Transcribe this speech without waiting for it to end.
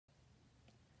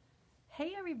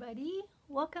Hey everybody,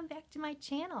 welcome back to my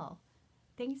channel.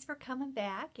 Thanks for coming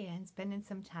back and spending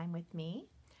some time with me.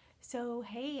 So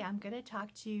hey, I'm going to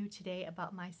talk to you today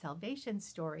about my salvation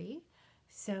story.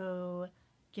 So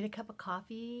get a cup of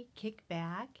coffee, kick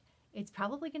back. It's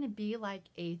probably going to be like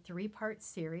a 3-part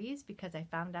series because I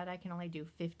found out I can only do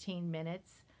 15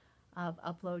 minutes of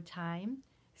upload time.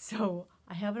 So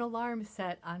I have an alarm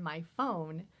set on my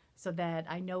phone so that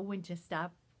I know when to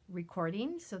stop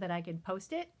recording so that I can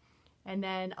post it. And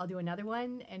then I'll do another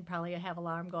one and probably have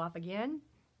alarm go off again.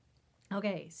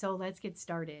 Okay, so let's get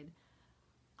started.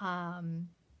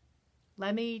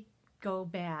 Let me go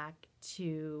back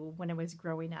to when I was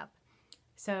growing up.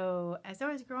 So as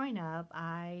I was growing up,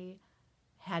 I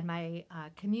had my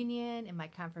communion and my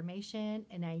confirmation,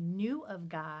 and I knew of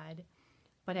God,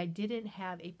 but I didn't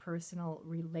have a personal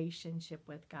relationship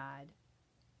with God.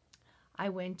 I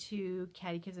went to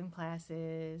catechism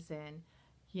classes and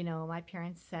my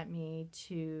parents sent me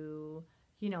to,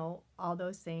 all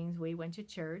those things. We went to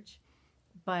church,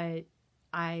 but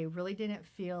I really didn't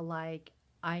feel like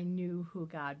I knew who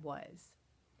God was.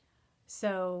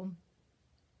 So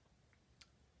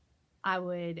I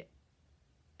would,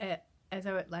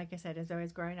 like I said, as I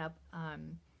was growing up,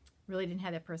 really didn't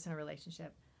have that personal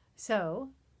relationship. So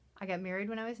I got married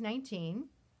when I was 19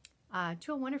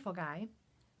 to a wonderful guy.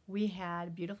 We had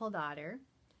a beautiful daughter.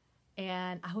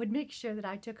 And I would make sure that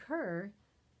I took her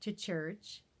to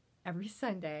church every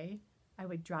Sunday. I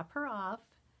would drop her off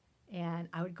and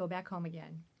I would go back home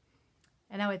again.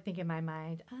 And I would think in my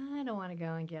mind, I don't want to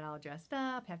go and get all dressed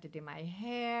up, have to do my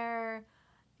hair.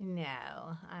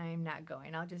 No, I'm not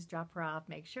going. I'll just drop her off,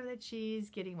 make sure that she's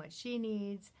getting what she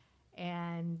needs,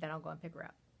 and then I'll go and pick her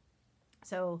up.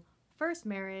 So first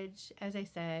marriage, as I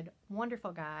said,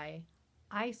 wonderful guy.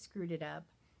 I screwed it up.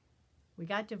 We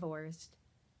got divorced.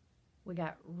 We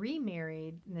got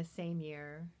remarried in the same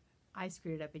year. I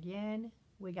screwed it up again.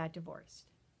 We got divorced.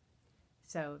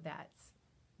 So that's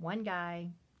one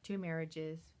guy, 2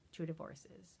 marriages, 2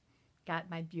 divorces. Got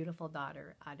my beautiful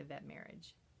daughter out of that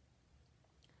marriage.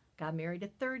 Got married a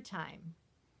 3rd time.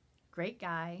 Great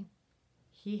guy.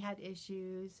 He had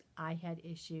issues. I had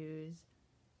issues.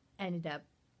 Ended up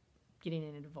getting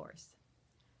in a divorce.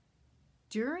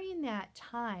 During that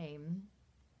time,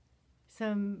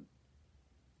 some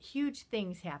huge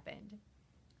things happened.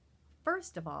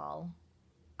 First of all,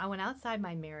 I went outside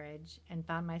my marriage and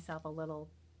found myself a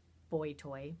little boy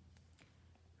toy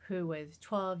who was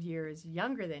 12 years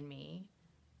younger than me,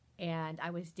 and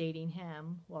I was dating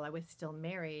him while I was still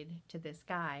married to this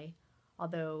guy,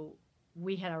 although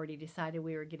we had already decided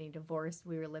we were getting divorced.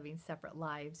 We were living separate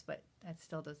lives, but that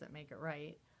still doesn't make it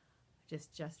right,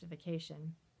 just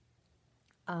justification.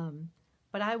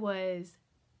 But I was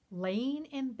laying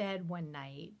in bed one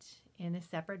night in a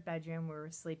separate bedroom. We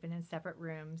were sleeping in separate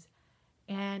rooms.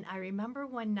 And I remember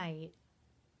one night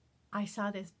I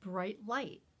saw this bright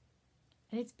light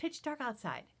and it's pitch dark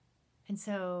outside. And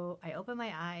so I open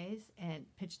my eyes and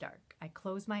pitch dark. I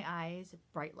close my eyes,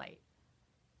 bright light.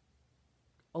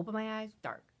 Open my eyes,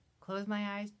 dark. Close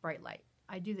my eyes, bright light.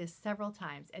 I do this several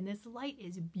times and this light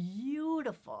is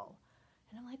beautiful.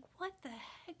 And I'm like, what the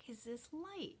heck is this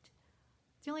light?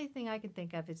 The only thing I can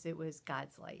think of is it was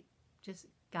God's light, just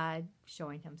God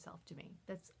showing himself to me.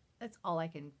 That's all I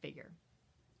can figure.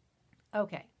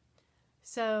 Okay,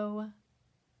 so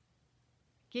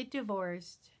get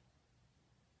divorced.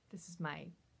 This is my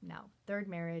now 3rd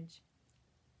marriage,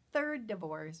 3rd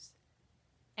divorce,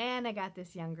 and I got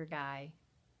this younger guy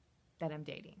that I'm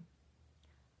dating.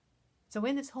 So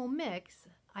in this whole mix,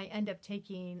 I end up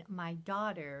taking my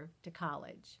daughter to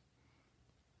college,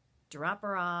 drop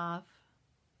her off.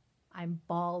 I'm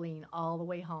bawling all the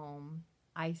way home.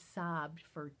 I sobbed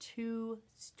for 2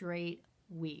 straight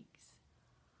weeks.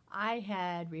 I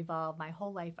had revolved my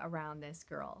whole life around this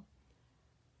girl,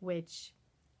 which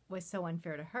was so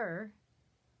unfair to her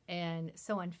and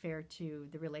so unfair to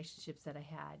the relationships that I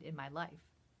had in my life.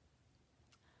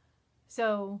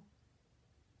 So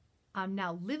I'm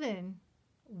now living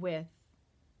with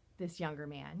this younger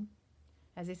man,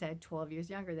 as I said, 12 years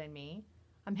younger than me.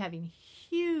 I'm having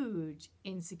huge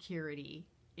insecurity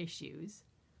issues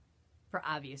for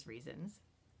obvious reasons.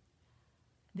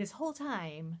 This whole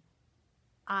time,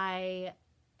 I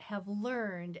have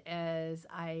learned as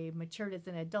I matured as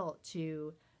an adult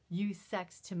to use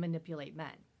sex to manipulate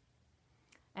men.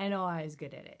 I know I was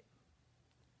good at it.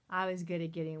 I was good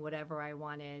at getting whatever I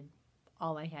wanted.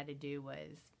 All I had to do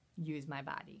was use my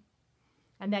body.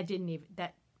 And that didn't even,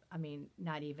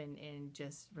 not even in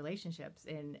just relationships,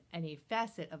 in any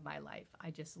facet of my life. I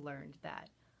just learned that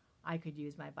I could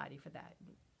use my body for that.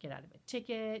 Get out of a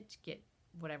ticket, get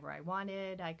whatever I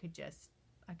wanted. I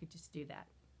I could just do that.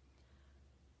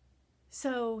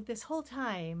 So this whole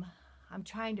time, I'm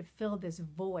trying to fill this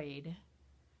void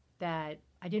that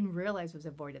I didn't realize was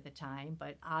a void at the time,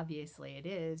 but obviously it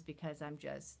is, because I'm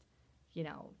just,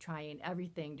 trying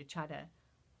everything to try to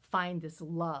find this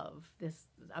love.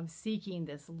 I'm seeking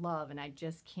this love, and I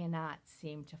just cannot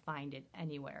seem to find it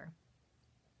anywhere.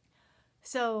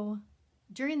 So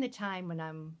during the time when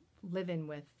I'm living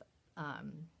with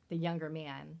the younger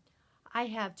man, I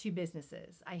have two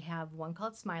businesses. I have one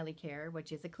called Smiley Care,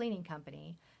 which is a cleaning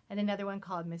company, and another one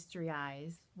called Mystery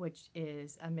Eyes, which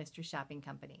is a mystery shopping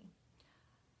company.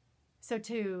 So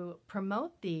to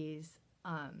promote these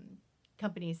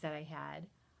companies that I had,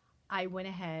 I went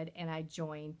ahead and I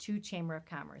joined two Chamber of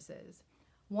Commerces.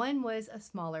 One was a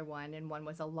smaller one and one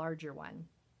was a larger one.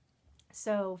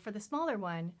 So for the smaller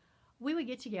one, we would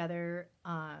get together,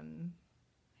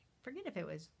 forget if it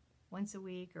was once a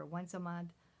week or once a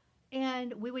month,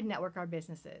 and we would network our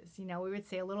businesses. We would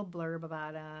say a little blurb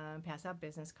about them, pass out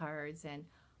business cards, and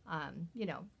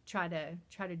try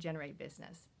to generate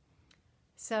business.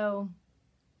 So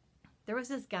there was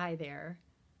this guy there,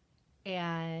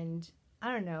 and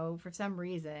I don't know, for some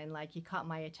reason, like, he caught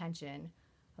my attention.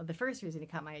 Well, the first reason he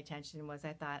caught my attention was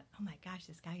I thought, oh my gosh,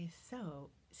 this guy is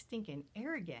so stinking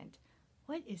arrogant.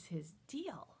 What is his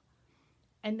deal?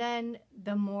 And then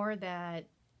the more that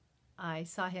I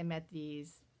saw him at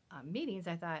these meetings,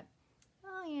 I thought,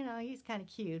 oh, he's kind of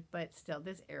cute, but still,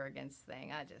 this arrogance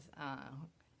thing,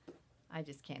 I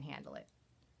just can't handle it.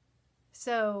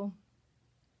 So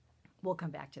we'll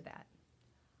come back to that.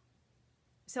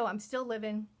 So I'm still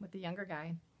living with the younger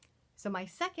guy. So my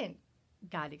second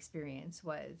God experience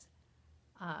was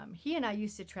he and I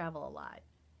used to travel a lot.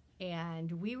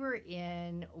 And we were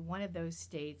in one of those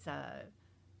states,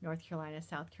 North Carolina,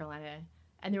 South Carolina,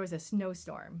 and there was a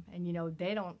snowstorm. And,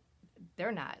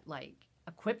 they're not like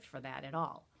equipped for that at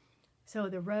all. So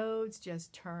the roads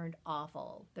just turned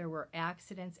awful. There were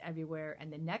accidents everywhere.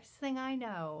 And the next thing I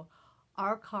know,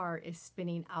 our car is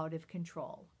spinning out of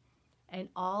control. And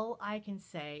all I can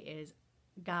say is,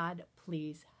 God,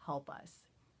 please help us.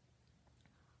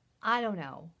 I don't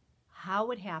know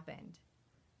how it happened,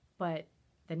 but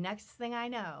the next thing I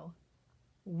know,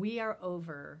 we are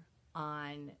over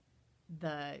on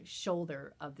the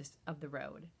shoulder of the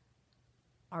road.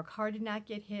 Our car did not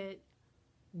get hit.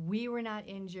 We were not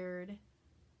injured.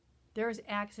 There's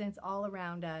accidents all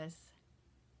around us.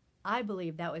 I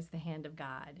believe that was the hand of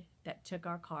God that took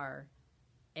our car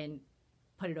and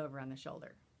put it over on the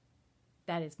shoulder.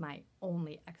 That is my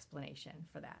only explanation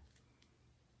for that.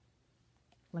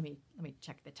 Let me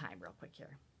check the time real quick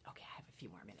here. Okay, I have a few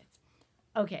more minutes.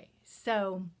 Okay,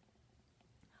 so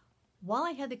while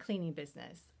I had the cleaning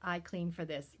business, I cleaned for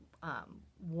this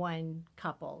one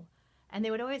couple, and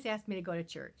they would always ask me to go to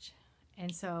church.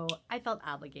 And so I felt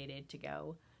obligated to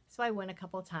go. So I went a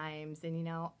couple times, and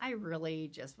I really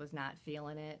just was not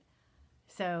feeling it.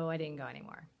 So I didn't go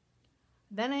anymore.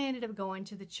 Then I ended up going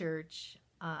to the church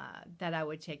that I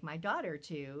would take my daughter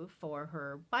to for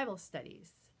her Bible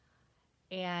studies.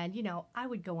 And, I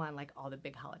would go on like all the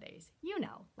big holidays,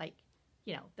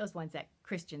 those ones that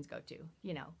Christians go to,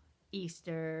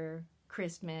 Easter,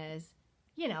 Christmas,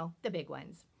 the big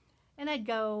ones. And I'd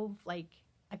go, like,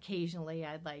 occasionally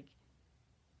I'd like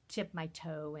tip my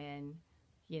toe in,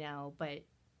 but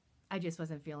I just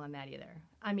wasn't feeling that either.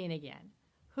 I mean, again,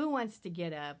 who wants to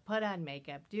get up, put on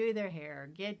makeup, do their hair,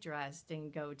 get dressed,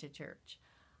 and go to church?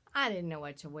 I didn't know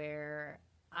what to wear.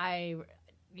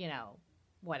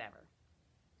 Whatever.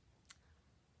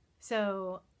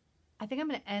 So I think I'm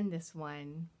going to end this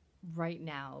one right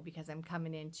now because I'm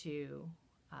coming into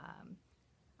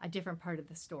a different part of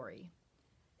the story.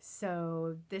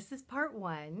 So this is part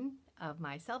one of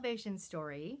my salvation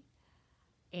story.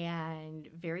 And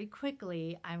very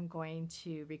quickly, I'm going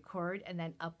to record and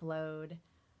then upload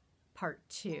part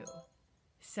two.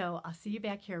 So I'll see you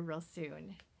back here real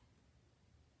soon.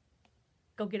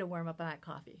 Go get a warm up on that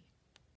coffee.